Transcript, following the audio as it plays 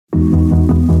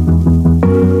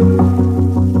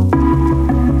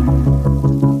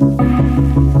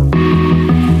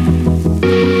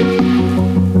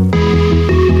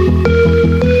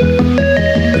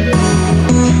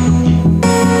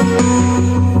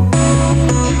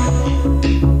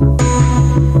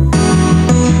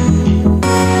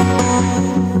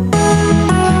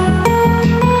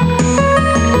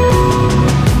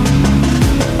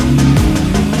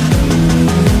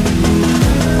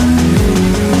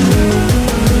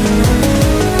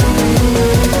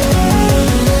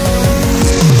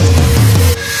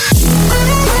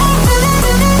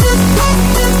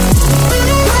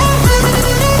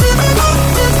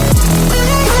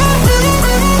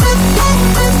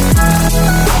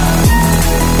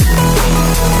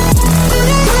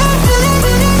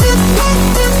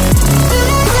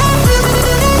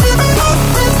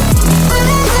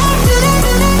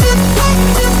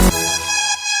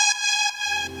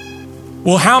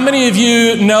Well, how many of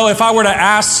you know if I were to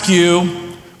ask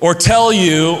you or tell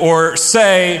you or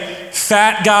say,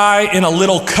 fat guy in a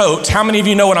little coat, how many of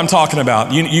you know what I'm talking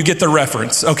about? You get the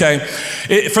reference, okay?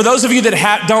 For those of you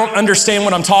that don't understand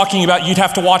what I'm talking about, you'd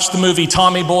have to watch the movie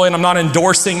Tommy Boy, and I'm not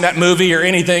endorsing that movie or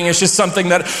anything. It's just something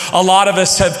that a lot of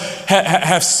us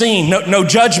have seen. No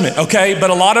judgment, okay? But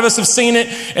a lot of us have seen it,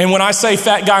 and when I say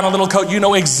fat guy in a little coat, you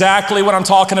know exactly what I'm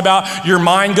talking about. Your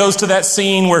mind goes to that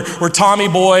scene where Tommy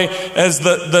Boy, as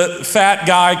the fat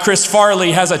guy, Chris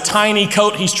Farley, has a tiny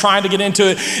coat. He's trying to get into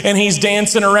it, and he's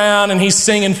dancing around, and he's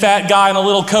singing fat guy in a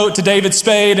little coat to David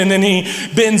Spade, and then he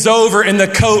bends over and the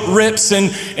coat rips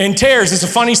and tears. It's a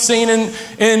funny scene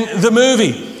in the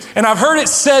movie. And I've heard it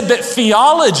said that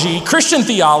theology, Christian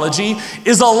theology,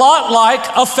 is a lot like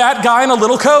a fat guy in a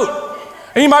little coat.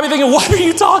 And you might be thinking, what are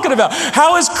you talking about?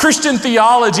 How is Christian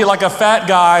theology like a fat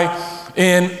guy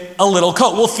in a little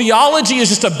coat? Well, theology is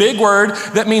just a big word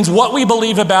that means what we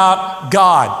believe about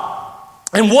God.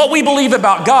 And what we believe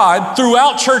about God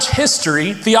throughout church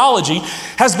history, theology,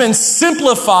 has been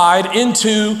simplified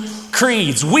into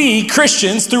creeds. We,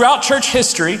 Christians, throughout church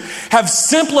history, have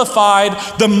simplified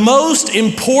the most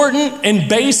important and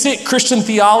basic Christian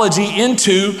theology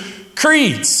into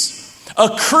creeds.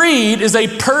 A creed is a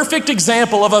perfect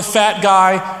example of a fat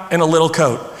guy in a little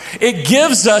coat. It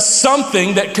gives us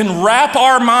something that can wrap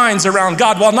our minds around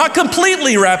God, while not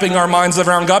completely wrapping our minds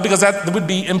around God, because that would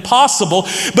be impossible,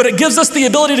 but it gives us the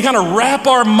ability to kind of wrap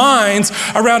our minds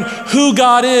around who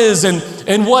God is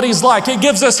and what he's like. It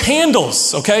gives us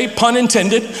handles, okay, pun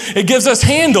intended. It gives us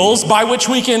handles by which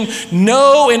we can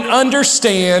know and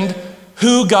understand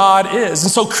who God is.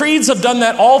 And so creeds have done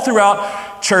that all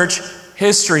throughout church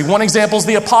history. One example is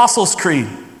the Apostles' Creed.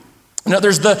 Now,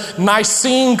 there's the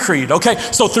Nicene Creed, okay?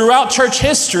 So throughout church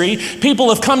history,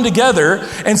 people have come together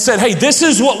and said, hey, this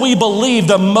is what we believe,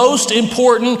 the most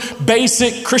important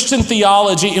basic Christian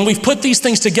theology, and we've put these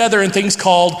things together in things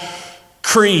called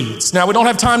creeds. Now, we don't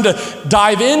have time to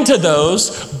dive into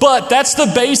those, but that's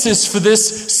the basis for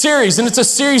this series, and it's a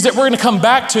series that we're going to come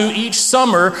back to each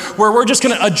summer where we're just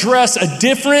going to address a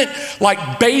different,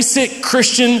 basic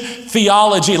Christian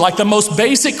theology, the most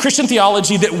basic Christian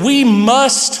theology that we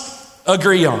must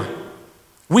agree on.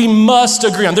 We must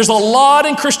agree on. There's a lot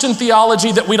in Christian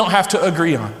theology that we don't have to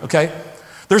agree on, okay?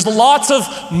 There's lots of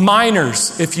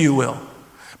minors, if you will.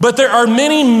 But there are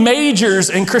many majors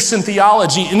in Christian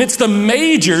theology, and it's the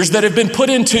majors that have been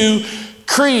put into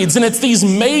creeds, and it's these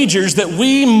majors that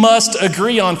we must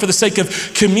agree on for the sake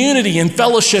of community and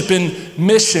fellowship and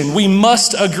mission. We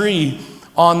must agree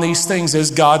on these things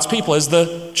as God's people, as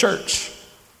the church.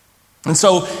 And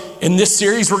so in this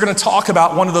series, we're going to talk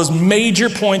about one of those major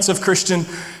points of Christian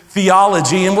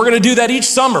theology, and we're going to do that each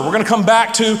summer. We're going to come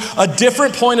back to a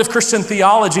different point of Christian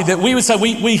theology that we would say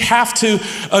we have to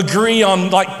agree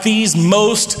on, these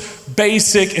most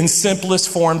basic and simplest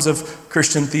forms of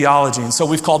Christian theology. And so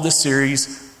we've called this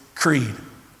series Creed.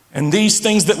 And these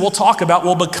things that we'll talk about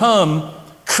will become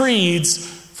creeds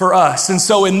for us. And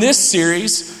so in this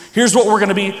series, here's what we're going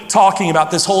to be talking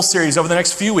about this whole series over the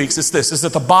next few weeks. It's this, is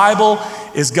that the Bible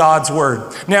is God's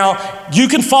word. Now, you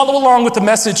can follow along with the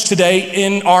message today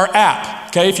in our app.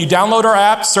 Okay, if you download our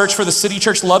app, search for the City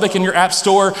Church Lubbock in your app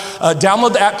store,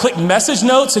 download the app, click message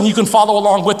notes, and you can follow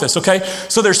along with us, okay?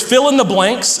 So there's fill in the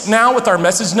blanks now with our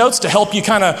message notes to help you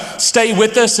kind of stay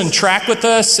with us and track with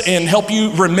us and help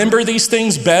you remember these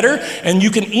things better. And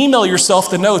you can email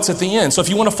yourself the notes at the end. So if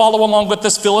you want to follow along with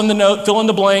us, fill in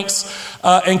the blanks,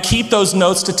 and keep those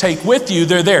notes to take with you.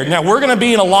 They're there. Now, we're going to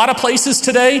be in a lot of places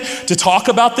today to talk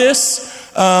about this.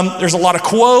 There's a lot of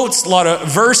quotes, a lot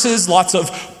of verses, lots of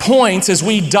points as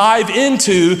we dive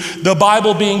into the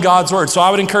Bible being God's word. So I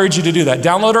would encourage you to do that.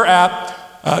 Download our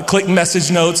app, click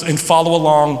message notes, and follow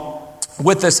along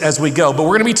with us as we go. But we're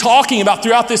going to be talking about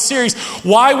throughout this series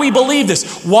why we believe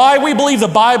this, why we believe the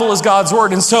Bible is God's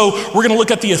word. And so we're going to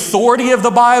look at the authority of the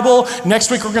Bible.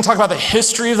 Next week, we're going to talk about the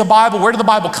history of the Bible. Where did the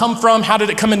Bible come from? How did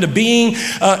it come into being?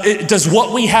 Does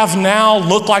what we have now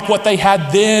look like what they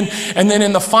had then? And then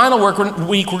in the final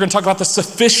week, we're going to talk about the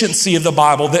sufficiency of the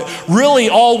Bible, that really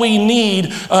all we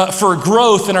need for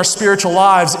growth in our spiritual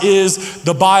lives is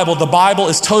the Bible. The Bible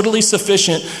is totally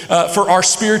sufficient for our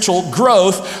spiritual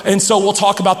growth. And so we'll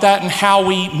talk about that and how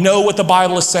we know what the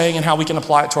Bible is saying and how we can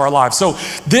apply it to our lives. So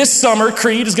this summer,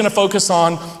 Creed is going to focus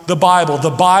on the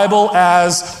Bible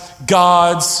as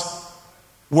God's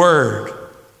word.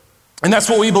 And that's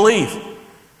what we believe.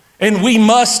 And we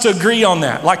must agree on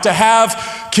that. To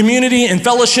have community and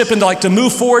fellowship and to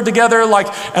move forward together,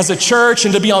 as a church,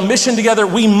 and to be on mission together,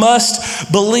 we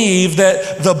must believe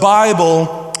that the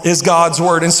Bible is God's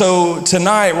word. And so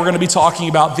tonight we're going to be talking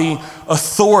about the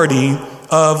authority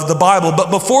of the Bible. But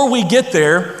before we get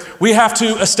there, we have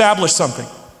to establish something.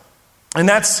 And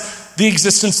that's the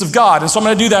existence of God. And so I'm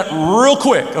going to do that real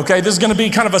quick, okay? This is going to be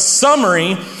kind of a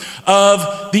summary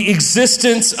of the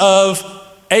existence of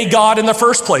a God in the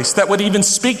first place that would even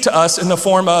speak to us in the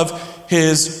form of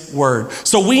his word.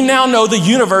 So we now know the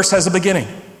universe has a beginning.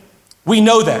 We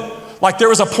know that. Like there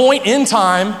was a point in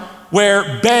time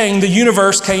where bang, the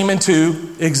universe came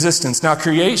into existence. Now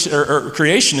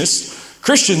creationists,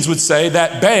 Christians would say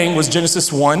that bang was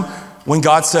Genesis 1 when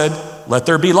God said, let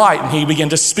there be light, and he began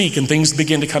to speak and things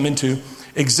began to come into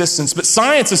existence. But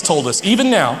science has told us,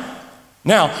 even now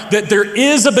that there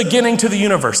is a beginning to the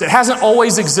universe. It hasn't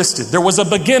always existed. There was a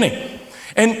beginning.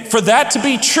 And for that to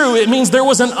be true, it means there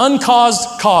was an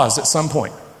uncaused cause at some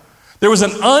point. There was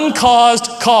an uncaused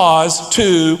cause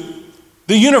to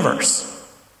the universe.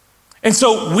 And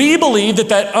so we believe that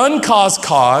that uncaused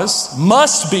cause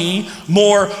must be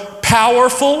more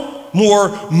powerful, more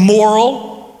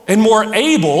moral, and more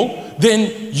able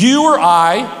than you or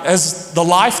I, as the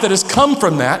life that has come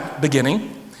from that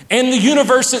beginning, and the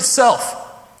universe itself.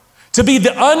 To be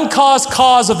the uncaused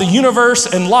cause of the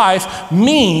universe and life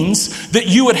means that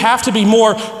you would have to be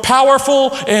more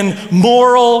powerful and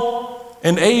moral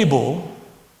and able.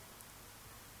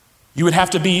 You would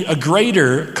have to be a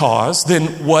greater cause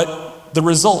than what the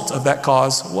result of that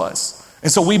cause was.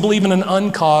 And so we believe in an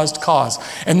uncaused cause.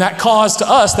 And that cause to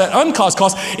us, that uncaused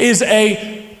cause, is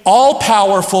a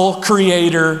all-powerful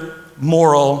creator,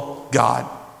 moral God.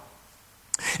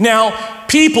 Now,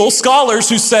 people, scholars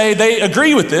who say they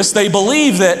agree with this, they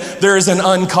believe that there is an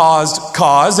uncaused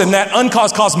cause, and that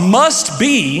uncaused cause must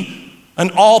be an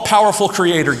all-powerful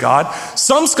creator God.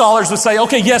 Some scholars would say,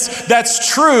 okay, yes,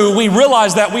 that's true. We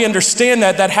realize that, we understand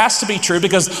that. That has to be true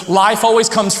because life always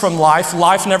comes from life.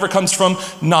 Life never comes from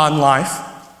non-life.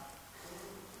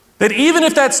 That even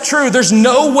if that's true, there's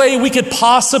no way we could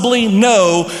possibly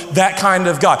know that kind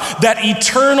of God, that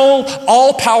eternal,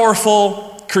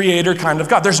 all-powerful creator kind of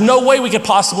God. There's no way we could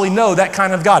possibly know that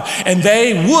kind of God. And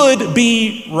they would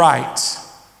be right.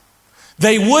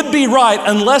 They would be right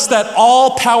unless that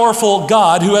all-powerful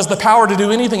God, who has the power to do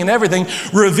anything and everything,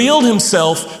 revealed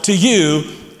himself to you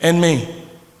and me.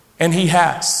 And he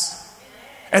has.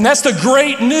 And that's the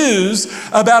great news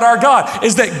about our God,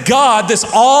 is that God, this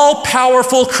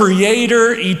all-powerful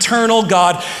creator, eternal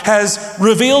God, has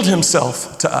revealed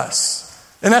himself to us.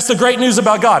 And that's the great news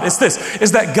about God. It's this,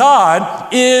 is that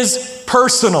God is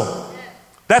personal.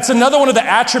 That's another one of the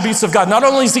attributes of God. Not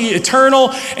only is he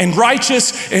eternal and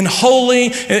righteous and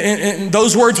holy, and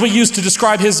those words we use to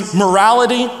describe his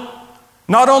morality,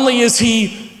 not only is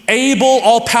he able,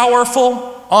 all-powerful,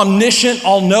 omniscient,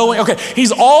 all-knowing. Okay,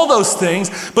 he's all those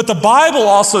things, but the Bible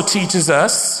also teaches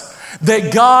us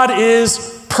that God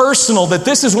is personal, that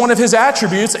this is one of his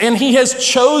attributes, and he has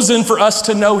chosen for us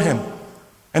to know him.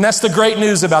 And that's the great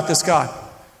news about this God,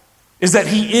 is that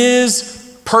he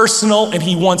is personal and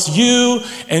he wants you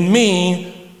and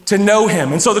me to know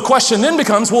him. And so the question then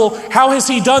becomes, well, how has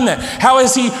he done that? How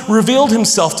has he revealed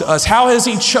himself to us? How has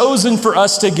he chosen for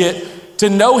us to get to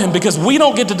know him? Because we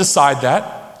don't get to decide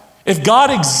that. If God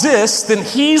exists, then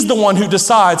he's the one who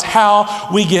decides how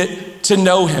we get to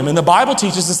know him. And the Bible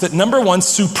teaches us that, number one,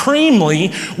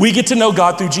 supremely, we get to know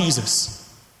God through Jesus.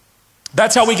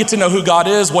 That's how we get to know who God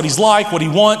is, what he's like, what he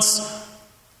wants.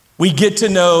 We get to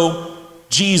know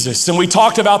Jesus. And we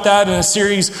talked about that in a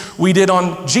series we did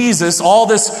on Jesus all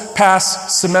this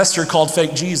past semester called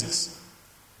Fake Jesus.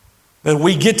 That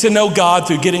we get to know God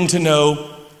through getting to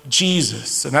know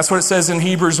Jesus. And that's what it says in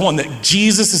Hebrews 1, that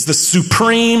Jesus is the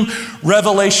supreme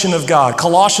revelation of God.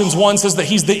 Colossians 1 says that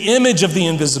he's the image of the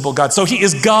invisible God. So he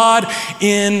is God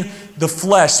in the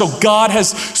flesh. So God has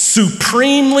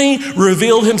supremely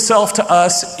revealed himself to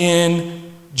us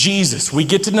in Jesus. We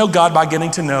get to know God by getting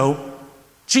to know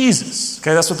Jesus.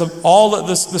 Okay, that's what all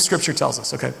the scripture tells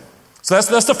us. Okay, so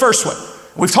that's the first way.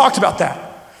 We've talked about that.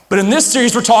 But in this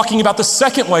series, we're talking about the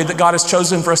second way that God has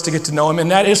chosen for us to get to know him,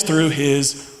 and that is through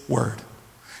his word.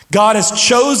 God has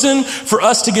chosen for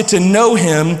us to get to know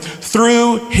him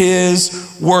through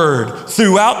his word.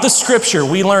 Throughout the scripture,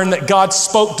 we learn that God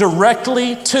spoke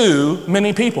directly to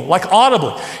many people, like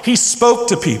audibly. He spoke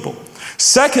to people.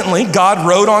 Secondly, God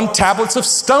wrote on tablets of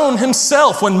stone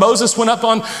himself. When Moses went up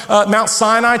on Mount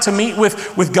Sinai to meet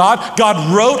with God,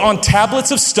 God wrote on tablets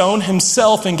of stone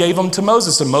himself and gave them to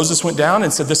Moses. And Moses went down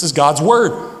and said, this is God's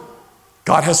word.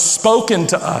 God has spoken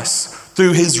to us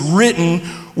through his written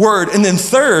word. And then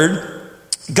third,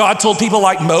 God told people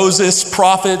like Moses,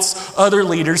 prophets, other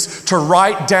leaders to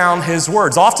write down his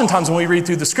words. Oftentimes when we read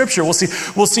through the scripture, we'll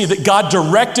see that God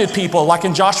directed people, like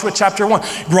in Joshua chapter 1,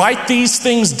 write these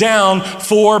things down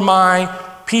for my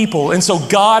people. And so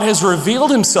God has revealed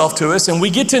himself to us, and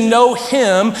we get to know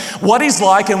him, what he's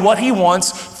like and what he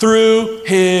wants through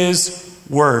his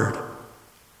word.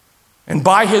 And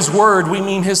by his word, we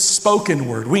mean his spoken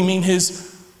word. We mean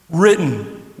his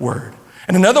written word.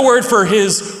 And another word for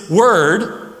his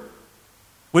word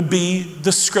would be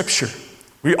the scripture.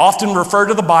 We often refer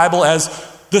to the Bible as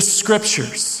the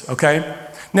scriptures, okay?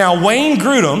 Now, Wayne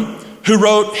Grudem, who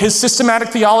wrote his systematic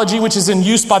theology, which is in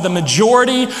use by the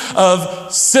majority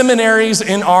of seminaries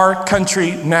in our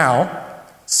country now,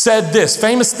 said this,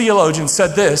 famous theologian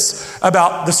said this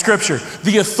about the scripture.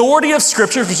 The authority of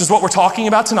scripture, which is what we're talking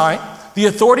about tonight, the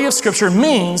authority of scripture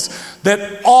means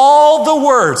that all the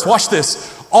words, watch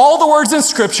this, all the words in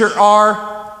scripture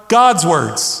are God's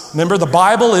words. Remember, the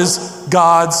Bible is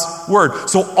God's word.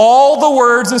 So all the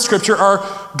words in scripture are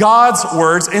God's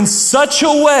words in such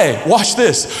a way, watch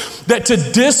this, that to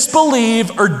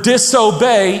disbelieve or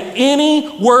disobey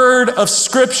any word of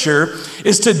scripture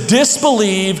is to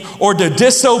disbelieve or to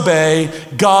disobey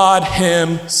God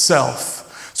himself.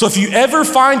 So if you ever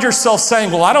find yourself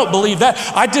saying, well, I don't believe that,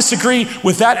 I disagree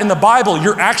with that in the Bible,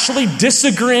 you're actually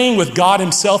disagreeing with God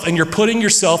himself, and you're putting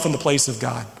yourself in the place of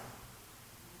God.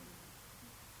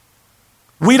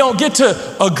 We don't get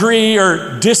to agree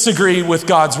or disagree with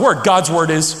God's word. God's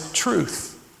word is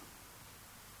truth.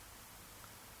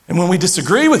 And when we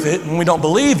disagree with it, when we don't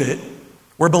believe it,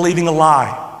 we're believing a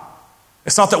lie.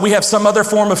 It's not that we have some other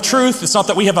form of truth. It's not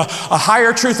that we have a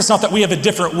higher truth. It's not that we have a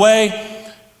different way.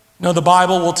 No, the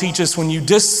Bible will teach us when you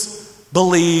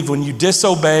disbelieve, when you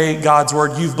disobey God's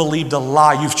word, you've believed a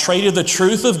lie. You've traded the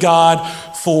truth of God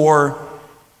for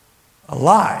a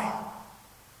lie.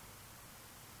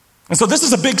 And so this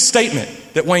is a big statement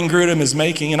that Wayne Grudem is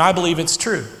making, and I believe it's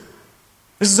true.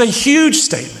 This is a huge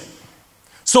statement.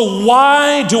 So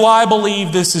why do I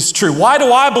believe this is true? Why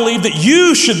do I believe that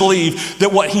you should believe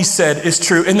that what he said is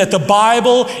true and that the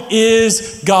Bible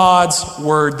is God's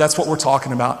word? That's what we're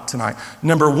talking about tonight.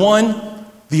 Number one,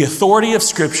 the authority of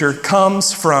Scripture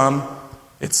comes from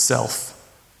itself.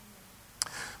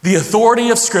 The authority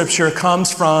of Scripture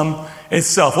comes from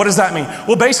itself. What does that mean?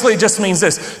 Well, basically it just means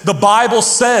this. The Bible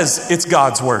says it's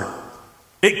God's word.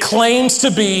 It claims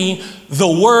to be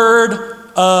the word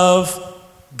of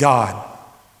God.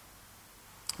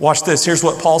 Watch this. Here's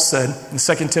what Paul said in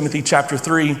 2 Timothy chapter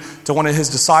 3 to one of his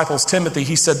disciples, Timothy.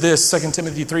 He said this, 2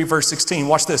 Timothy 3 verse 16.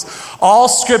 Watch this. All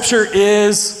scripture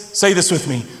is, say this with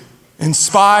me,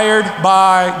 inspired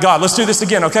by God. Let's do this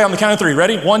again, okay? On the count of three.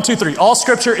 Ready? 1, 2, 3. All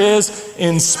scripture is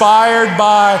inspired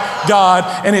by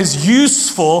God and is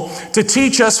useful to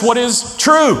teach us what is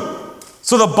true.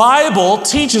 So the Bible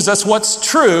teaches us what's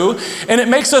true, and it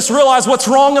makes us realize what's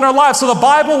wrong in our lives. So the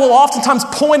Bible will oftentimes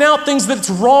point out things that's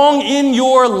wrong in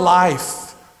your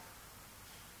life.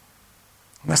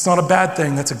 And that's not a bad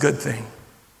thing, that's a good thing.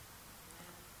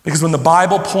 Because when the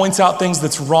Bible points out things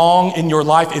that's wrong in your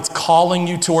life, it's calling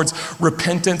you towards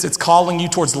repentance, it's calling you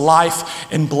towards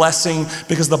life and blessing,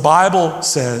 because the Bible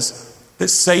says that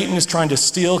Satan is trying to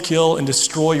steal, kill, and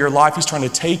destroy your life. He's trying to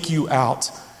take you out.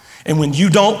 And when you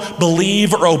don't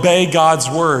believe or obey God's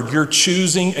word, you're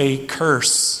choosing a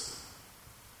curse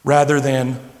rather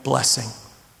than blessing.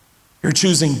 You're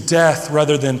choosing death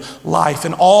rather than life.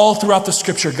 And all throughout the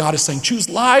scripture, God is saying, choose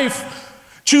life.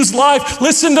 Choose life.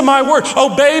 Listen to my word.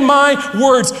 Obey my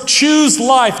words. Choose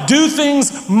life. Do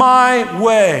things my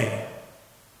way.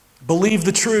 Believe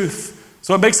the truth.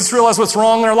 So it makes us realize what's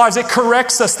wrong in our lives. It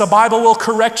corrects us. The Bible will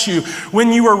correct you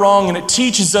when you are wrong, and it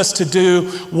teaches us to do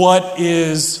what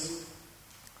is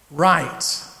right.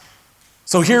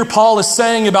 So here Paul is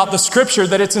saying about the scripture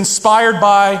that it's inspired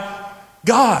by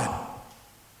God.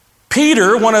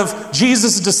 Peter, one of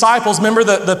Jesus' disciples, remember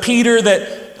the Peter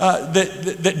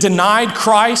that denied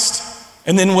Christ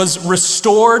and then was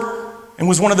restored and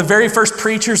was one of the very first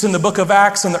preachers in the book of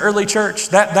Acts in the early church?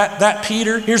 That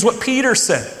Peter, here's what Peter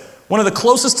said. One of the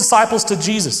closest disciples to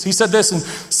Jesus. He said this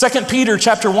in 2 Peter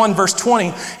chapter 1, verse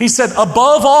 20. He said,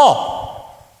 above all,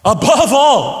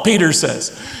 Peter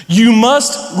says, you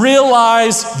must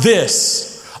realize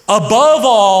this. Above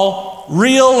all,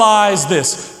 realize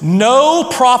this. No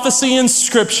prophecy in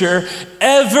Scripture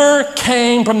ever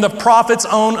came from the prophet's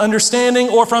own understanding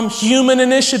or from human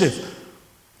initiative.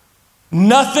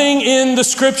 Nothing in the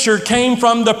scripture came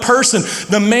from the person,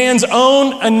 the man's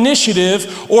own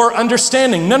initiative or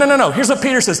understanding. No. Here's what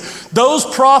Peter says. Those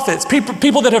prophets,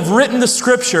 people that have written the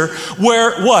scripture,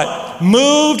 were what?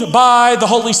 Moved by the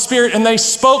Holy Spirit, and they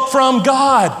spoke from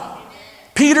God.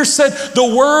 Peter said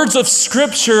the words of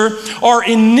scripture are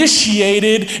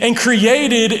initiated and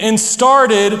created and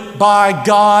started by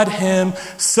God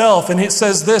himself. And it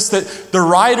says this, that the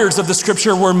writers of the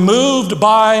scripture were moved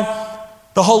by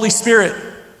the Holy Spirit.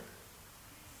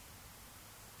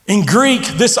 In Greek,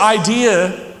 this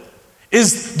idea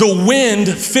is the wind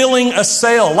filling a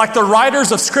sail. Like the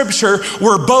writers of Scripture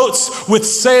were boats with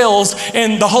sails,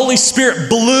 and the Holy Spirit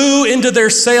blew into their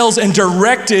sails and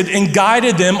directed and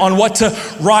guided them on what to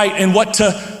write and what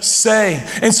to say.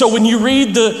 And so when you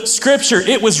read the Scripture,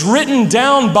 it was written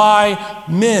down by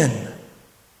men.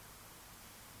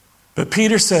 But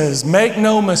Peter says, make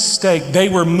no mistake, they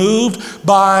were moved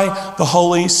by the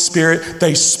Holy Spirit.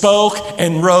 They spoke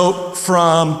and wrote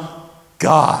from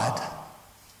God.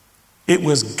 It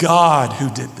was God who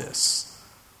did this.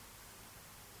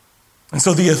 And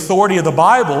so the authority of the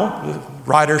Bible, the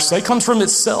writers say, comes from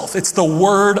itself. It's the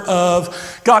Word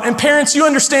of God. And parents, you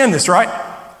understand this, right?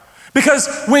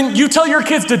 Because when you tell your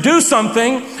kids to do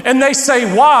something and they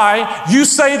say why, you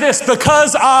say this,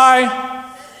 because I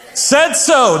said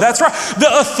so. That's right.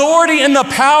 The authority and the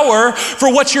power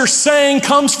for what you're saying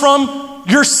comes from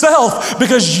yourself,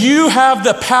 because you have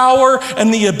the power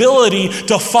and the ability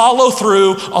to follow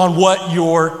through on what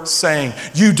you're saying.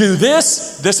 You do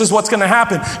this, this is what's going to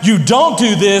happen. You don't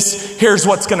do this, here's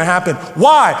what's going to happen.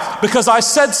 Why? Because I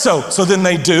said so. So then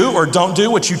they do or don't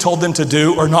do what you told them to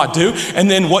do or not do. And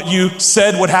then what you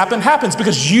said would happen happens,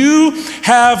 because you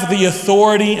have the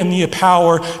authority and the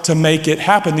power to make it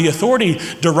happen. The authority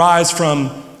derives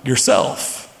from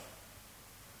yourself.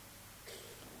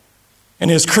 And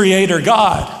his creator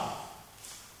God,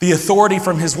 the authority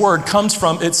from his word comes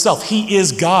from itself. He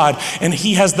is God, and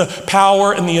he has the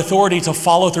power and the authority to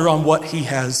follow through on what he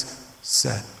has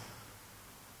said.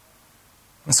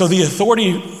 And so the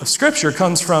authority of Scripture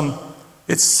comes from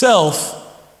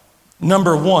itself,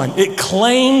 number one. It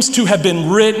claims to have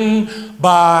been written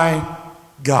by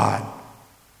God,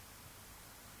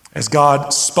 as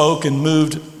God spoke and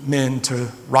moved men to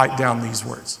write down these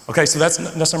words. Okay, so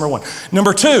that's number one.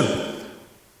 Number two,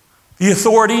 the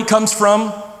authority comes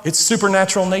from its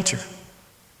supernatural nature.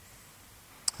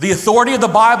 The authority of the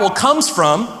Bible comes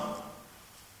from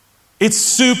its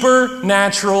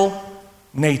supernatural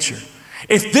nature.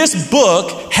 If this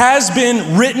book has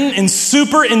been written and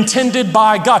superintended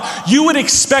by God, you would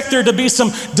expect there to be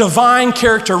some divine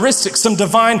characteristics, some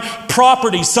divine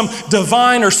properties, some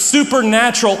divine or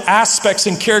supernatural aspects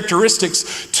and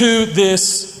characteristics to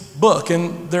this book.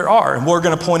 And there are. And we're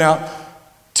going to point out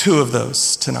two of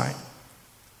those tonight.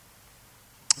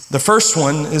 The first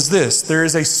one is this: there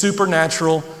is a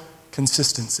supernatural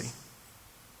consistency.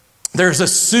 There's a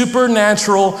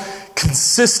supernatural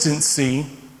consistency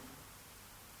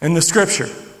in the Scripture.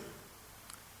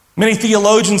 Many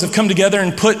theologians have come together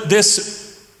and put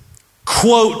this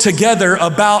quote together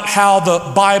about how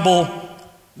the Bible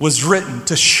was written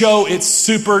to show its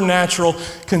supernatural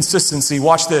consistency.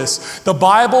 Watch this. The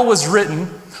Bible was written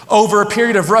over a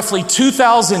period of roughly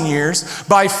 2,000 years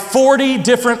by 40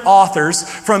 different authors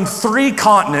from 3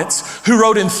 continents who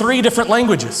wrote in 3 different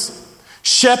languages.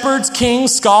 Shepherds,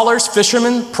 kings, scholars,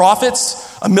 fishermen,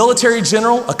 prophets, a military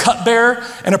general, a cupbearer,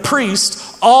 and a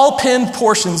priest all penned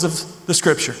portions of the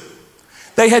Scripture.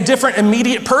 They had different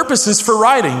immediate purposes for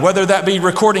writing, whether that be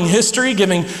recording history,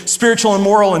 giving spiritual and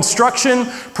moral instruction,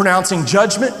 pronouncing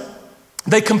judgment.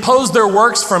 They composed their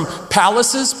works from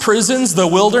palaces, prisons, the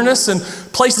wilderness, and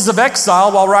places of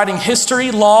exile while writing history,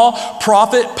 law,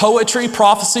 prophet, poetry,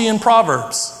 prophecy, and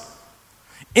proverbs.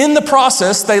 In the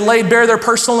process, they laid bare their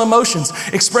personal emotions,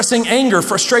 expressing anger,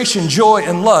 frustration, joy,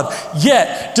 and love.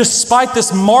 Yet, despite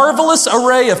this marvelous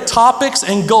array of topics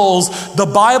and goals, the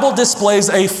Bible displays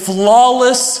a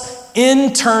flawless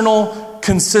internal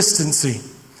consistency.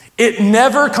 It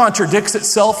never contradicts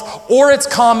itself or its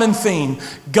common theme.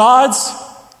 God's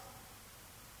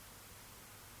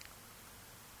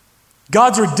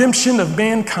redemption of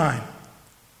mankind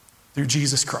through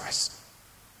Jesus Christ.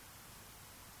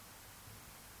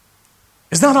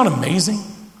 Isn't that not amazing?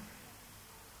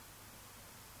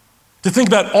 To think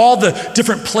about all the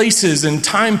different places and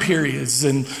time periods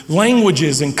and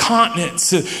languages and continents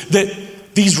that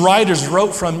these writers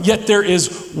wrote from, yet there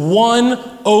is one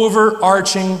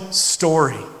overarching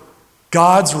story: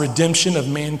 God's redemption of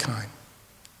mankind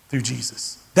through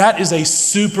Jesus. That is a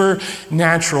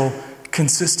supernatural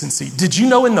consistency. Did you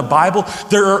know in the Bible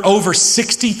there are over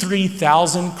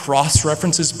 63,000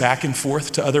 cross-references back and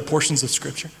forth to other portions of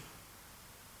Scripture?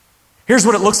 Here's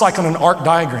what it looks like on an arc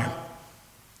diagram.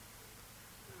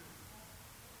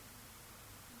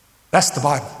 That's the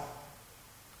Bible.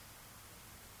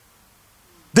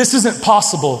 This isn't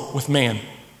possible with man.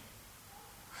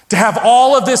 To have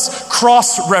all of this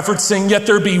cross-referencing, yet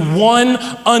there be one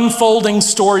unfolding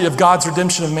story of God's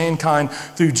redemption of mankind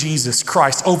through Jesus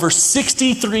Christ. Over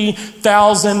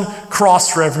 63,000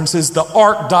 cross-references, the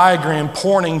arc diagram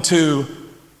pointing to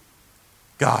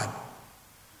God.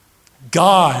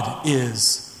 God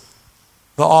is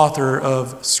the author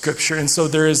of Scripture, and so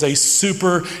there is a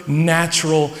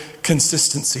supernatural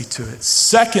consistency to it.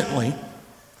 Secondly,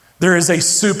 there is a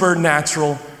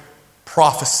supernatural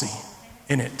prophecy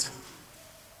in it.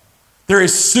 There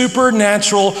is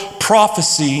supernatural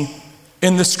prophecy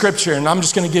in the Scripture, and I'm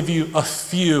just going to give you a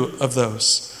few of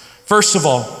those. First of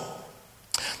all,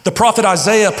 the prophet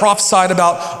Isaiah prophesied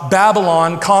about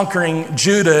Babylon conquering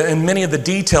Judah and many of the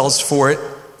details for it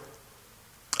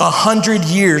 100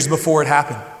 years before it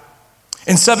happened.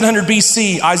 In 700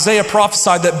 BC, Isaiah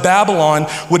prophesied that Babylon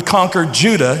would conquer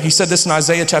Judah. He said this in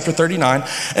Isaiah chapter 39,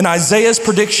 and Isaiah's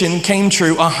prediction came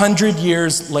true 100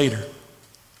 years later.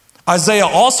 Isaiah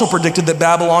also predicted that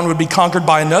Babylon would be conquered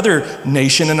by another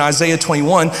nation in Isaiah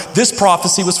 21. This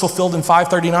prophecy was fulfilled in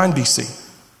 539 BC.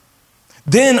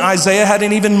 Then Isaiah had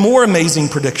an even more amazing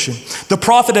prediction. The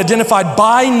prophet identified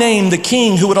by name the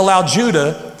king who would allow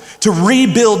Judah to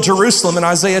rebuild Jerusalem in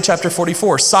Isaiah chapter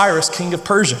 44, Cyrus, king of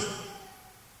Persia,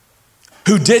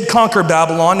 who did conquer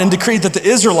Babylon and decreed that the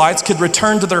Israelites could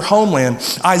return to their homeland.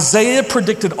 Isaiah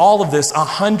predicted all of this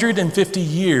 150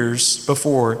 years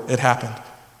before it happened.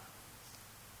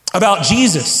 About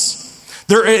Jesus,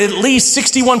 there are at least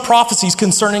 61 prophecies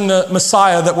concerning the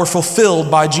Messiah that were fulfilled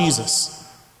by Jesus.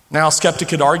 Now, a skeptic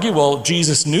could argue, well,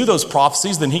 Jesus knew those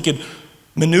prophecies, then he could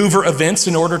maneuver events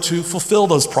in order to fulfill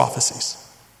those prophecies.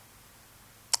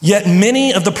 Yet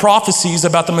many of the prophecies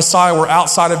about the Messiah were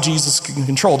outside of Jesus'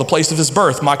 control. The place of his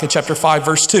birth, Micah chapter 5,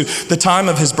 verse 2. The time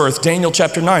of his birth, Daniel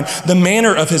chapter 9. The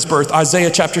manner of his birth, Isaiah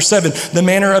chapter 7. The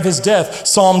manner of his death,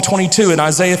 Psalm 22 and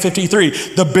Isaiah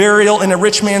 53. The burial in a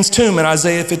rich man's tomb in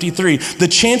Isaiah 53. The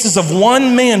chances of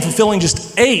one man fulfilling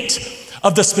just 8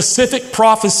 of the specific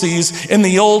prophecies in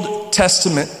the Old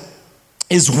Testament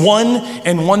is 1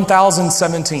 in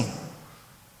 1,017.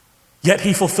 Yet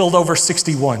he fulfilled over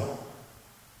 61.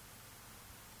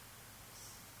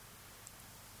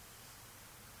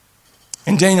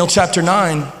 In Daniel chapter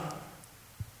 9,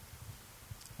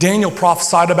 Daniel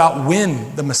prophesied about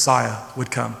when the Messiah would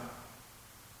come.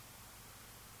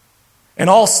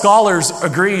 And all scholars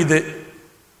agree that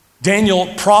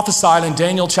Daniel prophesied in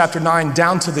Daniel chapter 9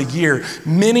 down to the year.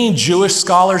 Many Jewish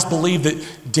scholars believe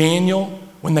that Daniel,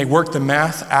 when they worked the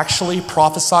math, actually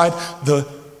prophesied the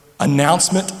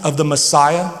announcement of the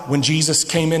Messiah when Jesus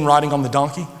came in riding on the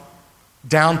donkey,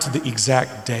 down to the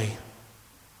exact day.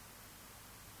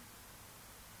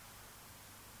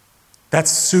 That's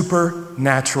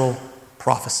supernatural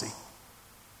prophecy.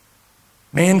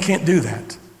 Man can't do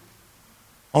that.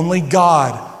 Only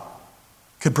God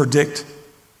could predict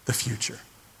the future.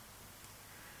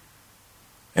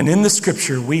 And in the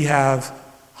Scripture, we have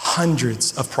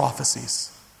hundreds of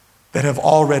prophecies that have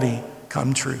already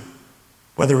come true,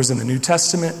 whether it was in the New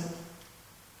Testament,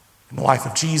 in the life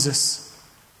of Jesus,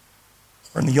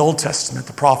 or in the Old Testament,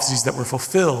 the prophecies that were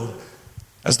fulfilled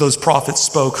as those prophets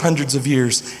spoke hundreds of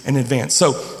years in advance.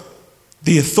 So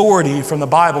the authority from the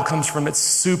Bible comes from its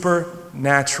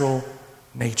supernatural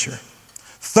nature.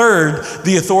 Third,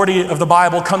 the authority of the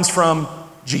Bible comes from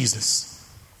Jesus.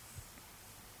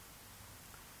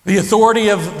 The authority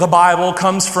of the Bible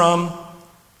comes from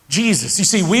Jesus. You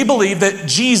see, we believe that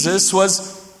Jesus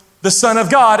was the Son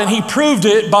of God, and he proved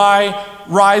it by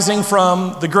rising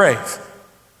from the grave.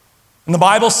 And the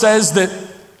Bible says that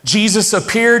Jesus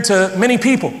appeared to many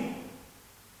people,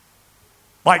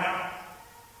 like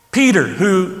Peter,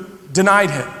 who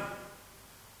denied him,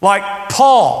 like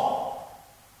Paul,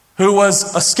 who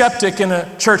was a skeptic and a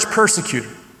church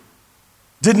persecutor,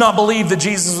 did not believe that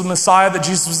Jesus was the Messiah, that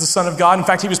Jesus was the Son of God. In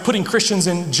fact, he was putting Christians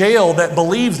in jail that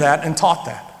believed that and taught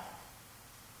that.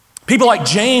 People like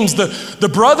James,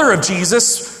 the brother of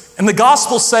Jesus, and the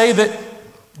Gospels say that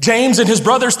James and his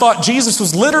brothers thought Jesus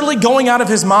was literally going out of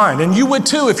his mind. And you would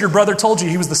too if your brother told you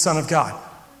he was the Son of God.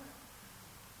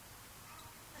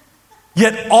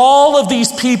 Yet all of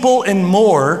these people and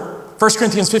more, 1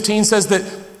 Corinthians 15 says that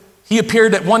he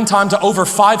appeared at one time to over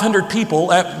 500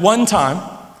 people at one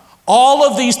time. All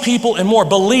of these people and more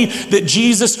believe that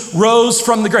Jesus rose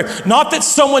from the grave. Not that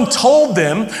someone told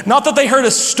them, not that they heard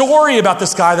a story about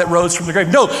this guy that rose from the grave.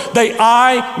 No, they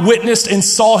eyewitnessed and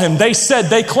saw him. They said,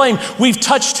 they claimed, we've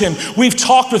touched him, we've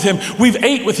talked with him, we've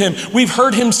ate with him, we've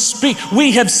heard him speak.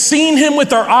 We have seen him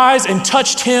with our eyes and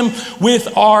touched him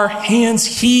with our hands.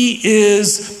 He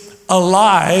is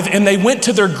alive. And they went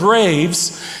to their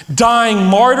graves, dying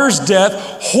martyr's death,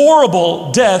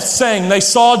 horrible death, saying they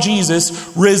saw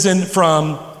Jesus risen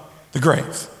from the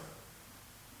grave.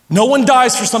 No one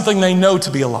dies for something they know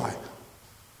to be a lie.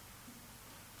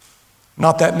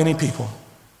 Not that many people.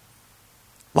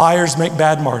 Liars make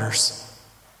bad martyrs.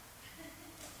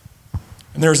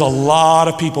 And there's a lot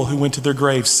of people who went to their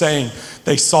graves saying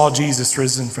they saw Jesus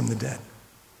risen from the dead.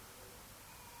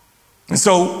 And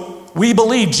so we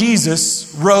believe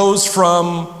Jesus rose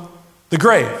from the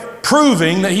grave,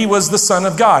 proving that he was the Son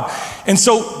of God. And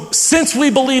so since we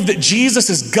believe that Jesus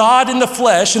is God in the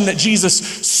flesh and that Jesus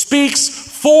speaks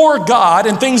for God,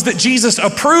 and things that Jesus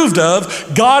approved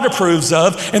of, God approves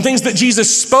of, and things that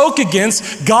Jesus spoke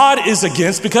against, God is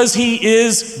against, because he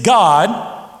is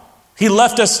God, he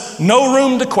left us no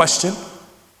room to question.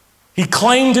 He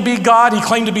claimed to be God. He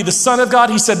claimed to be the Son of God.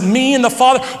 He said, me and the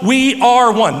Father, we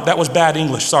are one. That was bad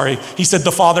English, sorry. He said,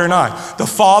 the Father and I. The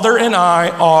Father and I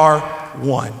are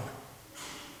one.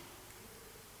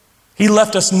 He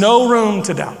left us no room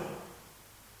to doubt.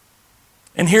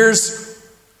 And here's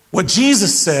what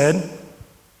Jesus said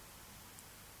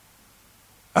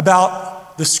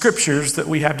about the scriptures that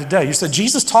we have today. You said,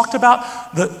 Jesus talked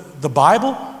about the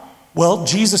Bible? Well,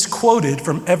 Jesus quoted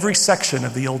from every section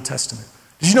of the Old Testament.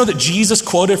 Did you know that Jesus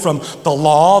quoted from the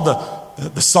law,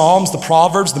 the Psalms, the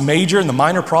Proverbs, the major and the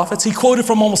minor prophets? He quoted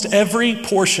from almost every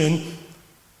portion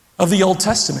of the Old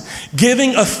Testament,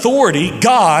 giving authority,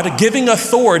 God giving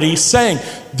authority, saying,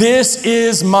 this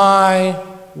is my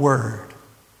word.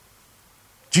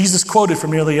 Jesus quoted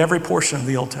from nearly every portion of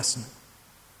the Old Testament.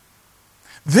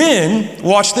 Then,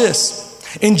 watch this.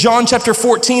 In John chapter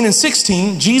 14 and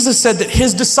 16, Jesus said that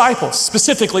his disciples,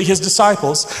 specifically his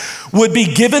disciples, would be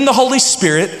given the Holy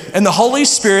Spirit, and the Holy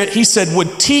Spirit, he said,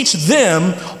 would teach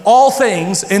them all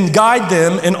things and guide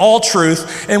them in all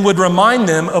truth and would remind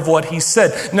them of what he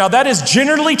said. Now that is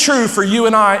generally true for you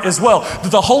and I as well.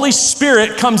 That the Holy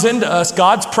Spirit comes into us,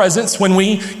 God's presence, when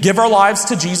we give our lives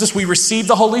to Jesus, we receive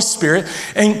the Holy Spirit,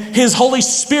 and his Holy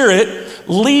Spirit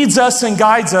leads us and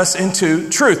guides us into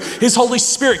truth. His Holy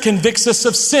Spirit convicts us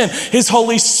of sin. His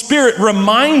Holy Spirit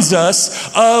reminds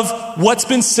us of what's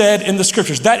been said in the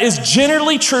scriptures. That is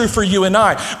generally true for you and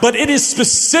I, but it is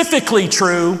specifically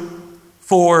true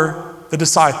for the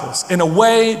disciples in a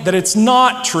way that it's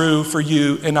not true for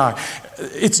you and I.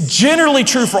 It's generally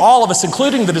true for all of us,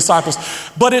 including the disciples,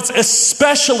 but it's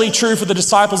especially true for the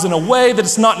disciples in a way that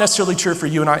it's not necessarily true for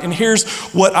you and I. And here's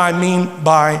what I mean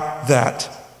by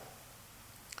that.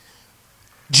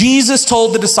 Jesus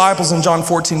told the disciples in John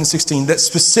 14 and 16 that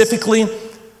specifically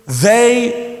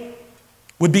they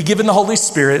would be given the Holy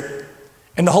Spirit,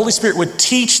 and the Holy Spirit would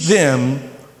teach them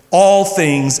all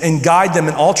things and guide them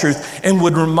in all truth and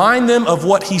would remind them of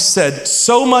what he said,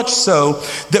 so much so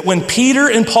that when Peter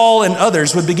and Paul and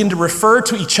others would begin to refer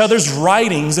to each other's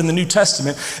writings in the New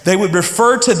Testament, they would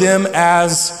refer to them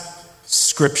as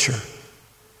Scripture.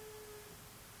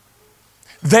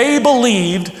 They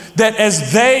believed that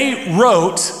as they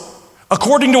wrote,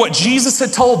 according to what Jesus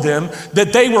had told them,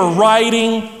 that they were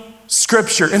writing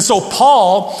Scripture. And so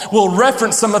Paul will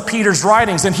reference some of Peter's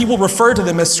writings and he will refer to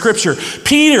them as Scripture.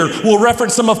 Peter will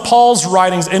reference some of Paul's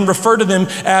writings and refer to them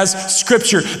as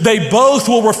Scripture. They both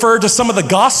will refer to some of the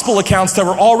gospel accounts that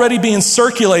were already being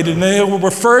circulated, and they will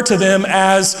refer to them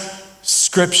as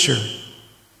Scripture.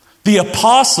 The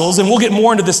apostles, and we'll get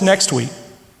more into this next week,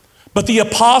 but the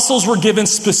apostles were given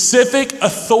specific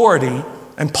authority,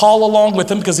 and Paul along with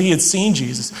them because he had seen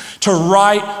Jesus, to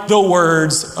write the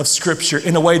words of Scripture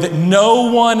in a way that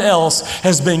no one else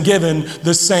has been given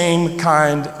the same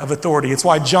kind of authority. It's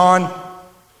why John,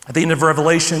 at the end of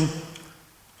Revelation,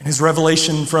 in his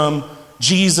revelation from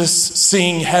Jesus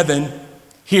seeing heaven,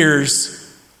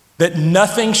 hears that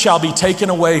nothing shall be taken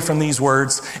away from these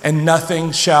words and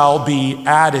nothing shall be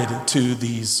added to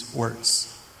these words.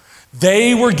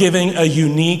 They were giving a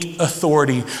unique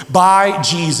authority by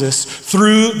Jesus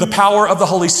through the power of the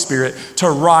Holy Spirit to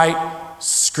write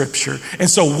Scripture. And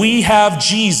so we have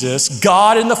Jesus,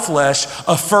 God in the flesh,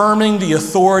 affirming the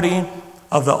authority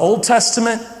of the Old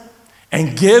Testament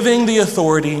and giving the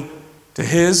authority to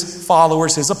his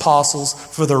followers, his apostles,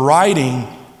 for the writing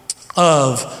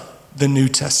of the New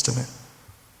Testament.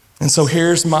 And so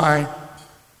here's my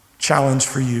challenge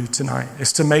for you tonight,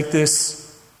 is to make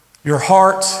this your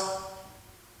heart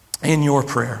in your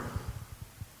prayer.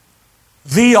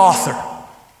 The author.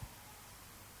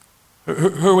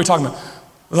 Who are we talking about?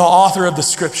 The author of the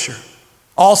Scripture.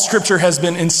 All Scripture has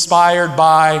been inspired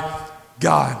by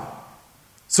God.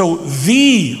 So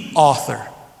the author,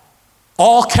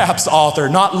 all caps author,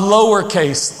 not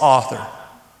lowercase author.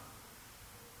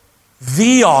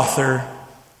 The author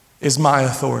is my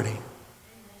authority.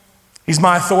 He's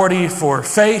my authority for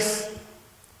faith,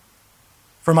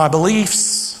 for my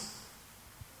beliefs,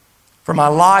 for my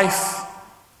life,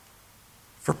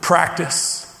 for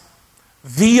practice.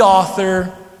 The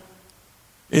author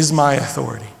is my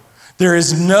authority. There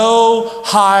is no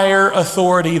higher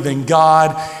authority than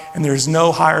God, and there's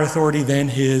no higher authority than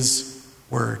his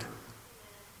word.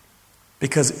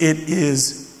 Because it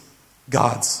is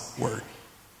God's word.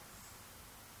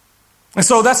 And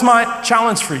so that's my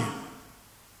challenge for you,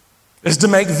 is to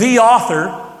make the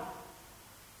author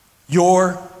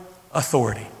your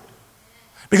authority.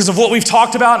 Because of what we've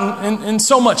talked about and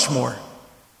so much more.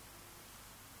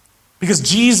 Because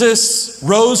Jesus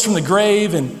rose from the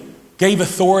grave and gave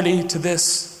authority to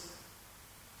this,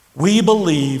 we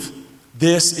believe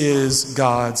this is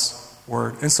God's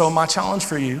word. And so my challenge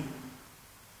for you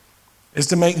is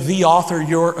to make the author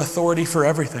your authority for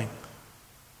everything.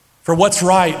 For what's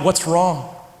right, what's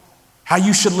wrong, how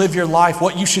you should live your life,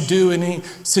 what you should do in any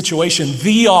situation.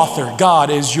 The author, God,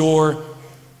 is your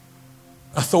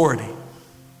authority.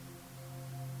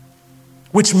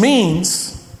 Which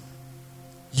means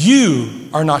you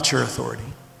are not your authority.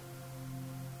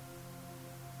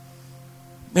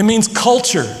 It means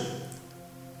culture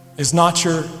is not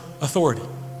your authority.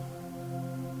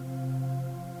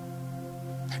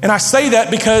 And I say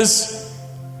that because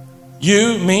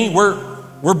you, me,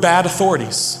 we're bad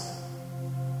authorities.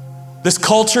 This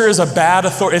culture is a bad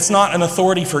authority. It's not an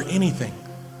authority for anything.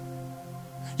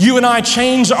 You and I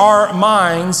change our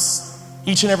minds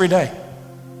each and every day.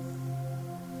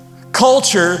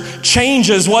 Culture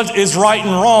changes what is right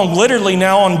and wrong literally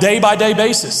now on day-by-day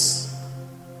basis.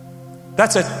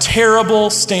 That's a terrible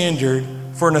standard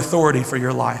for an authority for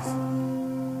your life.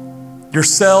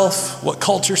 Yourself, what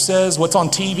culture says, what's on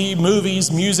TV,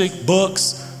 movies, music,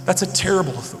 books, that's a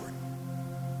terrible authority.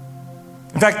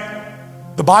 In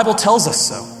fact, the Bible tells us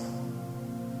so.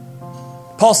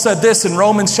 Paul said this in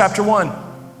Romans chapter 1.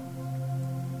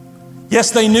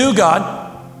 Yes, they knew God,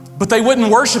 but they wouldn't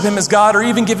worship him as God or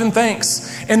even give him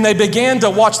thanks. And they began to,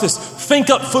 watch this, think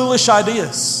up foolish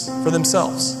ideas for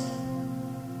themselves.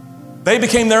 They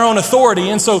became their own authority,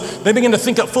 and so they began to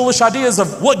think up foolish ideas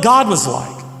of what God was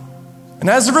like. And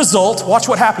as a result, watch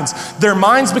what happens. Their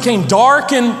minds became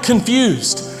dark and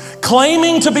confused,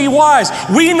 claiming to be wise.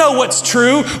 We know what's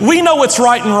true. We know what's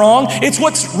right and wrong. It's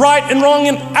what's right and wrong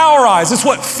in our eyes. It's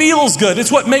what feels good.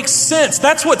 It's what makes sense.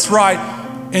 That's what's right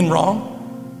and wrong.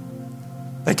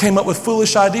 They came up with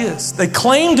foolish ideas. They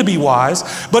claimed to be wise,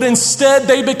 but instead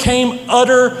they became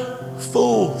utter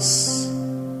fools.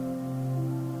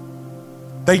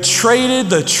 They traded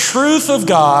the truth of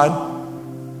God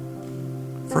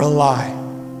for a lie.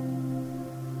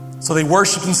 So they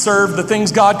worshiped and served the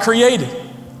things God created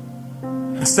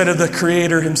instead of the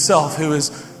Creator himself, who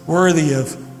is worthy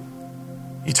of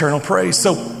eternal praise.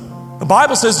 So the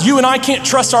Bible says you and I can't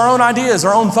trust our own ideas,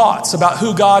 our own thoughts about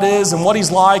who God is and what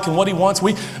he's like and what he wants.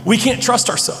 We can't trust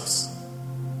ourselves.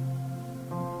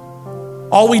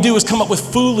 All we do is come up with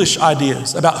foolish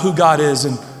ideas about who God is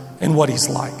and what he's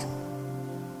like.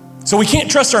 So we can't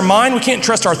trust our mind. We can't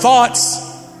trust our thoughts.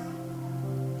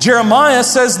 Jeremiah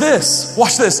says this.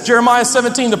 Watch this. Jeremiah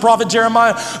 17, the prophet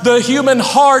Jeremiah. The human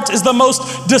heart is the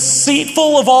most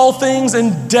deceitful of all things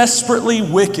and desperately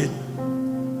wicked.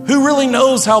 Who really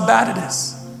knows how bad it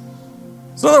is?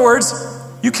 So in other words,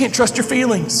 you can't trust your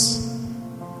feelings.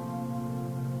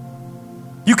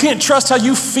 You can't trust how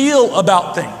you feel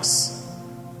about things.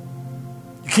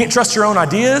 You can't trust your own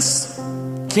ideas.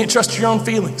 You can't trust your own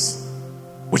feelings.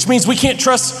 Which means we can't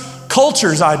trust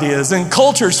culture's ideas and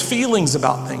culture's feelings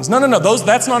about things. No,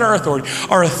 that's not our authority.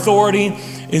 Our authority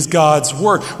is God's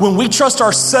word. When we trust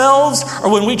ourselves or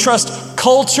when we trust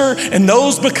culture and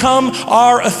those become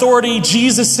our authority,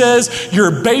 Jesus says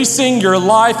you're basing your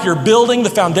life, you're building the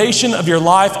foundation of your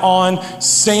life on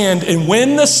sand. And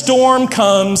when the storm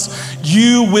comes,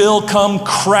 you will come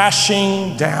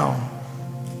crashing down.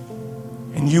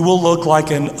 And you will look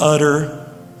like an utter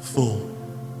fool.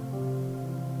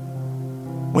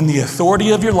 When the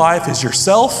authority of your life is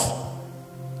yourself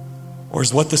or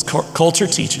is what this culture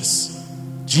teaches,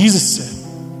 Jesus said,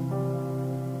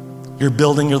 you're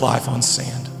building your life on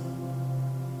sand.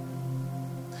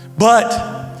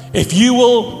 But if you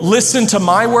will listen to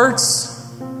my words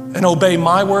and obey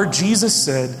my word, Jesus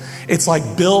said, it's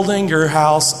like building your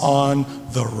house on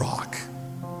the rock.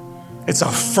 It's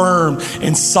a firm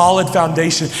and solid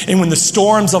foundation. And when the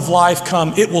storms of life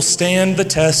come, it will stand the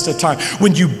test of time.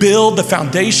 When you build the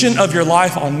foundation of your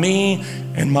life on me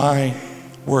and my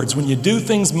words, when you do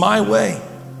things my way,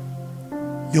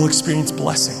 you'll experience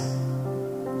blessing.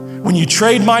 When you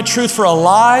trade my truth for a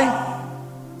lie,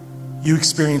 you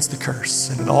experience the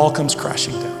curse, and it all comes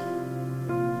crashing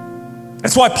down.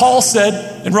 That's why Paul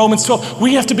said in Romans 12,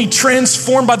 we have to be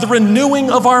transformed by the renewing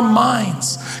of our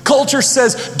minds. Culture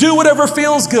says, do whatever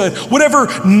feels good. Whatever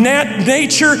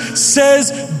nature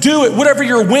says, do it. Whatever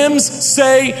your whims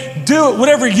say, do it.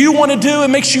 Whatever you want to do, it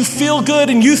makes you feel good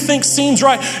and you think seems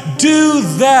right, do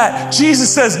that.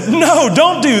 Jesus says, no,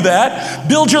 don't do that.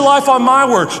 Build your life on my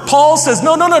word. Paul says,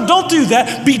 no, don't do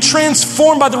that. Be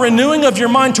transformed by the renewing of your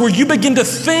mind to where you begin to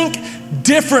think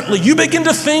differently. You begin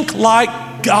to think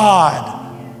like God.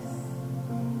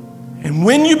 And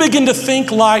when you begin to think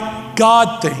like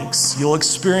God thinks, you'll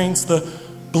experience the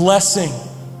blessing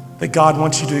that God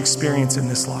wants you to experience in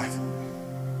this life.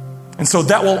 And so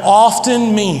that will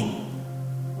often mean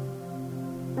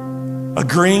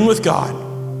agreeing with God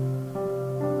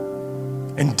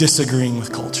and disagreeing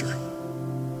with culture.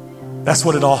 That's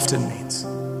what it often means.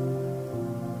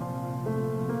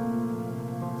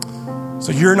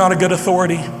 So you're not a good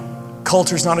authority.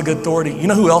 Culture's not a good authority. You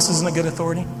know who else isn't a good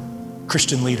authority?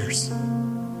 Christian leaders.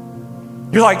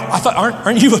 You're like, I thought,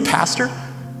 aren't you a pastor?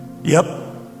 Yep.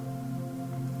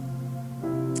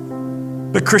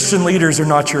 But Christian leaders are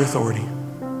not your authority.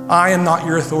 I am not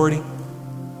your authority.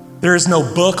 There is no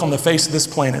book on the face of this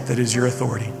planet that is your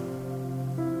authority.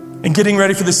 And getting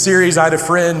ready for this series, I had a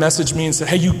friend message me and said,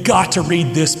 hey, you got to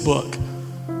read this book.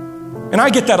 And I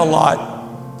get that a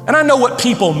lot. And I know what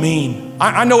people mean.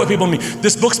 I know what people mean.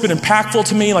 This book's been impactful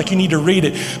to me, like you need to read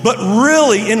it. But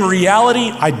really, in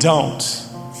reality, I don't.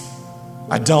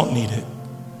 I don't need it.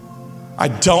 I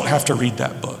don't have to read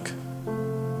that book.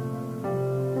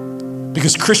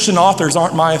 Because Christian authors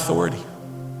aren't my authority.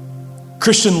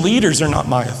 Christian leaders are not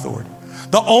my authority.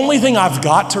 The only thing I've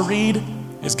got to read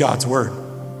is God's word.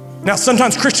 Now,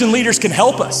 sometimes Christian leaders can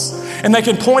help us and they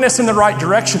can point us in the right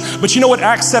direction. But you know what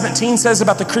Acts 17 says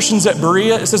about the Christians at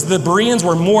Berea? It says the Bereans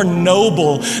were more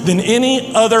noble than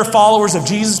any other followers of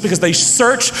Jesus because they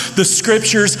searched the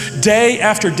scriptures day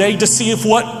after day to see if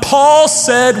what Paul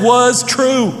said was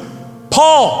true.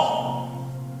 Paul.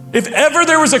 If ever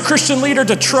there was a Christian leader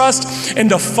to trust and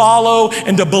to follow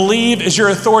and to believe as your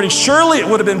authority, surely it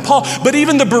would have been Paul. But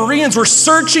even the Bereans were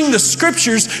searching the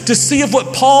scriptures to see if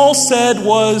what Paul said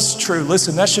was true.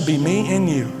 Listen, that should be me and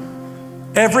you.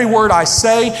 Every word I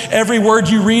say, every word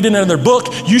you read in another book,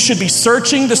 you should be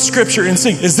searching the scripture and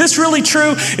seeing, is this really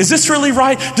true? Is this really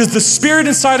right? Does the Spirit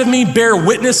inside of me bear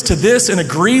witness to this and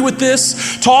agree with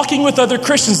this? Talking with other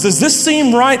Christians, does this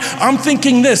seem right? I'm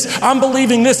thinking this, I'm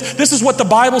believing this. This is what the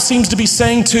Bible seems to be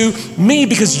saying to me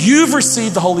because you've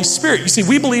received the Holy Spirit. You see,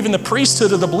 we believe in the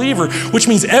priesthood of the believer, which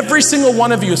means every single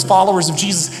one of you as followers of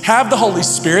Jesus have the Holy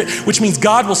Spirit, which means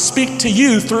God will speak to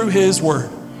you through his word.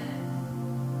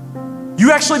 You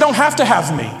actually don't have to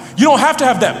have me. You don't have to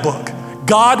have that book.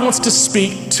 God wants to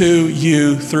speak to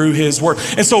you through his word.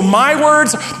 And so my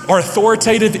words are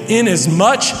authoritative in as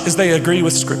much as they agree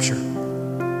with scripture.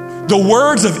 The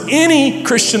words of any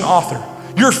Christian author,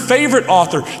 your favorite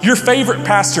author, your favorite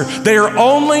pastor, they are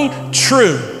only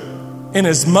true in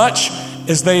as much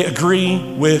as they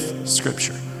agree with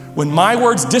scripture. When my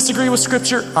words disagree with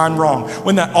scripture, I'm wrong.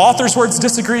 When that author's words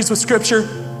disagrees with scripture,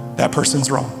 that person's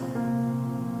wrong.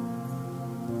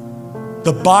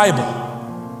 The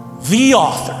Bible, the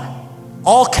author,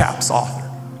 all caps author,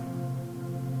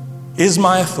 is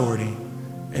my authority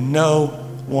and no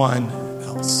one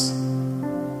else.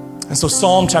 And so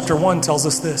Psalm chapter 1 tells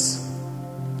us this.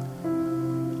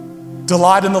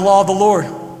 Delight in the law of the Lord.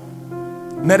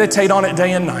 Meditate on it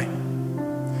day and night.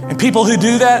 And people who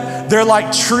do that, they're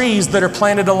like trees that are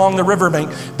planted along the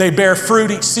riverbank. They bear fruit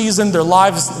each season, their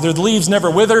leaves never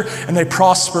wither, and they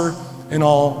prosper in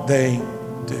all they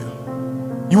do.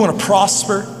 You want to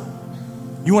prosper?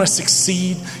 You want to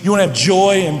succeed? You want to have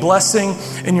joy and blessing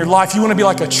in your life? You want to be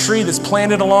like a tree that's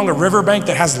planted along a riverbank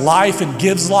that has life and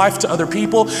gives life to other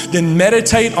people? Then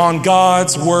meditate on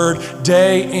God's word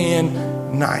day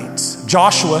and night.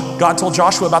 Joshua, God told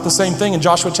Joshua about the same thing in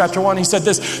Joshua chapter 1. He said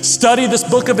this, study this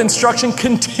book of instruction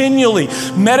continually.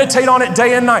 Meditate on it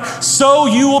day and night. So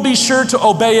you will be sure to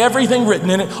obey everything written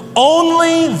in it.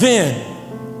 Only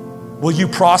then will you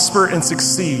prosper and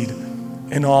succeed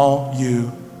in all you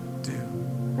do.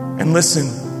 And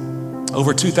listen,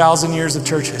 over 2,000 years of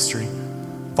church history,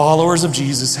 followers of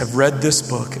Jesus have read this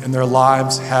book and their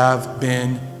lives have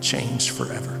been changed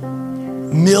forever.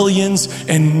 Millions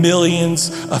and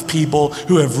millions of people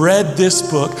who have read this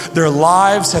book, their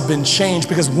lives have been changed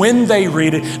because when they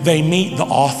read it, they meet the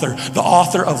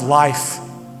author of life.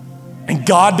 And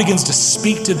God begins to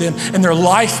speak to them and their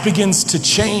life begins to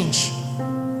change.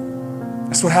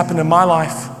 That's what happened in my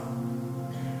life.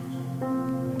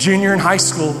 Junior in high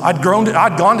school, I'd gone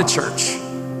to church.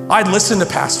 I'd listened to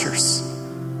pastors.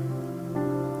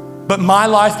 But my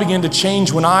life began to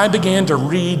change when I began to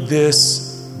read this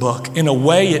book in a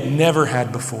way it never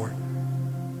had before.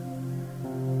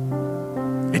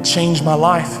 it changed my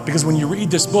life. Because when you read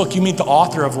this book, you meet the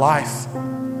author of life.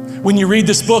 When you read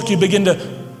this book, you begin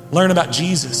to learn about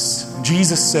Jesus.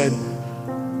 Jesus said,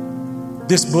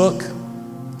 this book,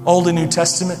 Old and New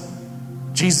Testament,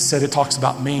 Jesus said it talks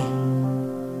about me.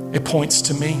 It points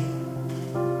to me.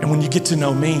 And when you get to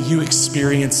know me, you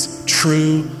experience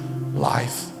true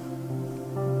life.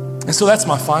 And so that's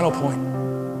my final point.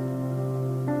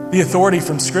 The authority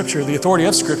from Scripture, the authority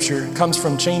of Scripture comes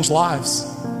from changed lives.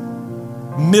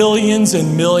 Millions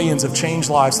and millions of changed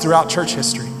lives throughout church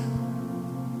history,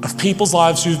 of people's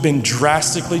lives who've been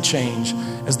drastically changed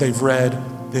as they've read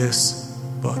this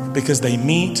book, because they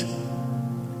meet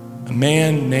a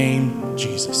man named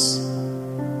Jesus.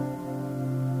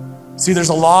 See, there's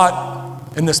a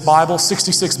lot in this Bible,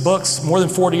 66 books, more than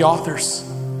 40 authors,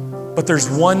 but there's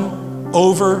one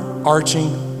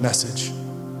overarching message: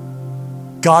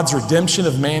 God's redemption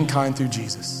of mankind through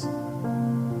Jesus.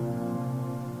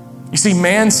 You see,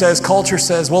 man says, culture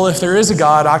says, well, if there is a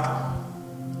God,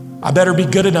 I better be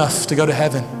good enough to go to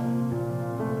heaven.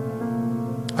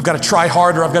 I've got to try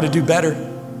harder, I've got to do better.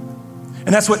 And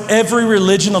that's what every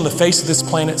religion on the face of this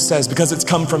planet says, because it's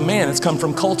come from man, it's come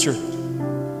from culture.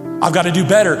 I've got to do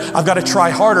better. I've got to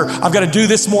try harder. I've got to do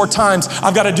this more times.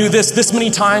 I've got to do this many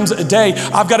times a day.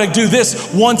 I've got to do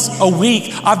this once a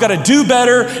week. I've got to do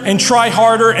better and try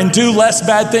harder and do less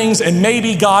bad things, and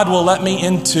maybe God will let me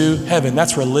into heaven.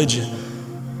 That's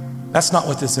religion. That's not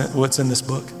what's in this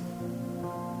book.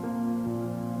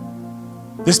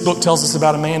 This book tells us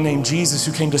about a man named Jesus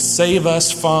who came to save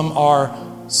us from our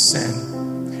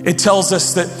sin. It tells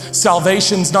us that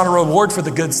salvation's not a reward for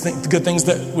the good things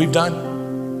that we've done.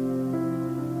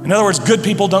 In other words, good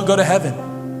people don't go to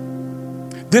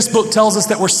heaven. This book tells us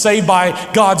that we're saved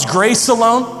by God's grace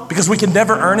alone, because we can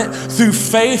never earn it, through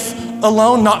faith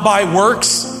alone, not by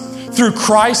works, through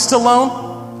Christ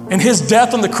alone, and his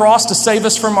death on the cross to save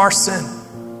us from our sin.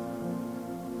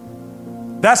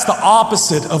 That's the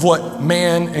opposite of what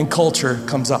man and culture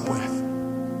comes up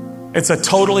with. It's a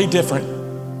totally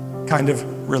different kind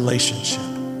of relationship.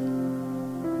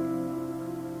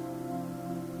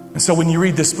 And so when you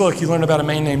read this book, you learn about a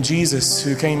man named Jesus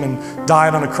who came and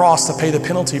died on a cross to pay the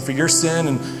penalty for your sin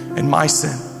and my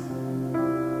sin.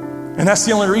 And that's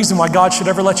the only reason why God should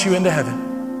ever let you into heaven.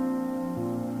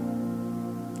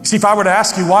 You see, if I were to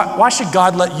ask you, why should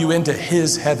God let you into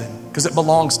his heaven? Because it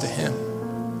belongs to him.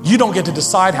 You don't get to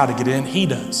decide how to get in, he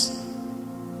does.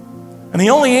 And the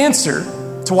only answer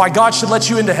to why God should let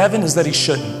you into heaven is that he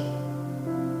shouldn't.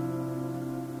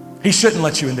 He shouldn't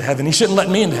let you into heaven. He shouldn't let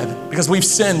me into heaven, because we've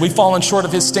sinned. We've fallen short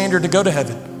of his standard to go to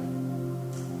heaven.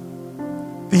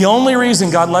 The only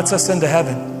reason God lets us into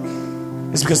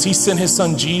heaven is because he sent his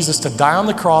son Jesus to die on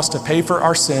the cross to pay for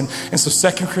our sin. And so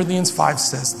 2 Corinthians 5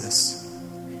 says this: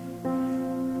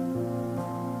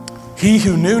 he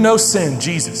who knew no sin,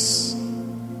 Jesus,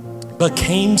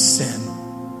 became sin,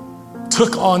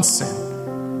 took on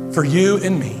sin for you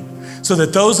and me, so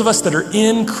that those of us that are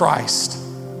in Christ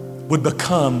would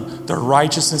become the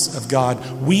righteousness of God.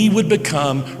 We would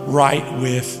become right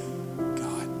with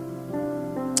God.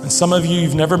 And some of you,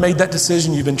 you've never made that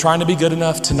decision. You've been trying to be good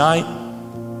enough. Tonight,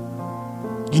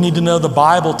 you need to know the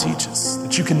Bible teaches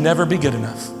that you can never be good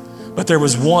enough. But there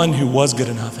was one who was good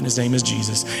enough, and his name is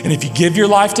Jesus. And if you give your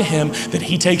life to him, then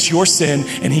he takes your sin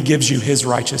and he gives you his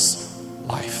righteous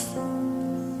life.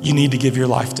 You need to give your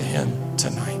life to him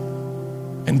tonight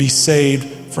and be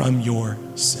saved from your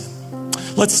sin.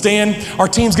 Let's stand. Our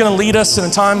team's going to lead us in a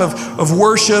time of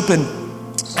worship. And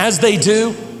as they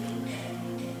do,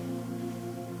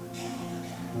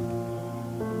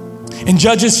 in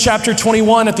Judges chapter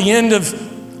 21, at the end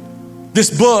of this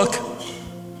book,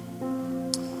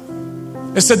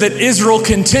 it said that Israel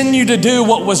continued to do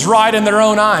what was right in their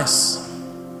own eyes.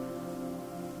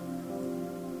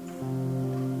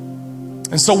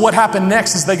 And so what happened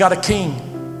next is they got a king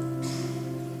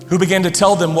who began to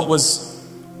tell them what was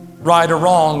right or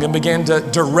wrong and began to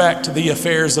direct the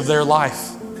affairs of their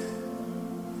life.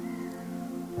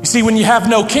 You see, when you have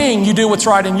no king, you do what's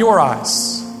right in your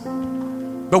eyes.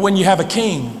 But when you have a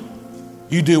king,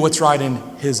 you do what's right in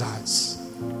his eyes.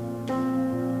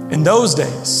 In those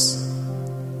days,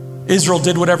 Israel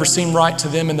did whatever seemed right to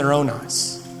them in their own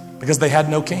eyes because they had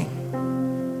no king.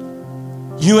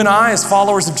 You and I, as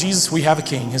followers of Jesus, we have a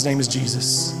king. His name is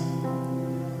Jesus.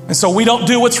 And so we don't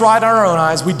do what's right in our own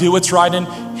eyes. We do what's right in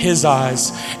his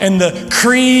eyes. And the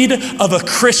creed of a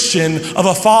Christian, of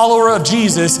a follower of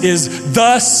Jesus, is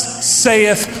thus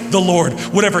saith the Lord.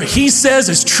 Whatever he says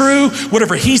is true.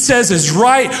 Whatever he says is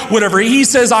right. Whatever he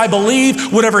says I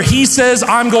believe. Whatever he says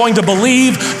I'm going to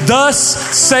believe. Thus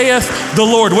saith the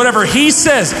Lord. Whatever he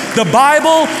says. The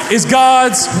Bible is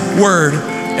God's word.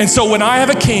 And so when I have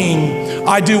a king,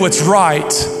 I do what's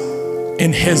right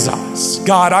in his eyes.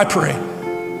 God, I pray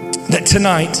that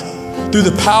tonight, through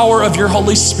the power of your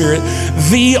Holy Spirit,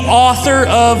 the author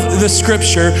of the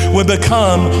scripture would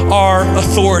become our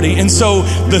authority. And so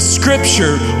the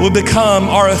scripture will become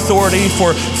our authority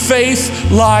for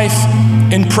faith, life,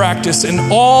 and practice.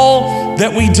 And all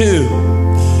that we do,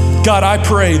 God, I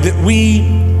pray that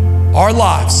our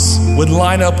lives would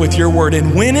line up with your word.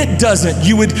 And when it doesn't,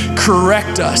 you would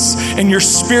correct us, and your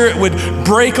spirit would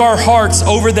break our hearts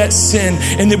over that sin,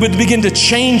 and it would begin to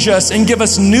change us and give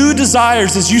us new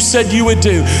desires, as you said you would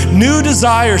do. New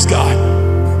desires, God,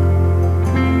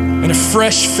 and a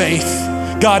fresh faith.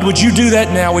 God, would you do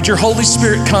that now? Would your Holy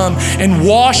Spirit come and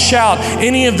wash out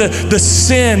any of the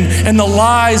sin and the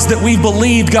lies that we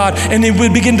believed, God, and it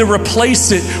would begin to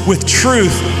replace it with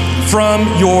truth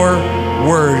from your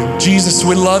word. Jesus,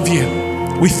 we love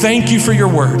you. We thank you for your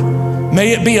word.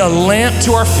 May it be a lamp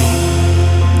to our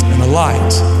feet and a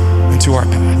light into our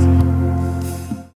path.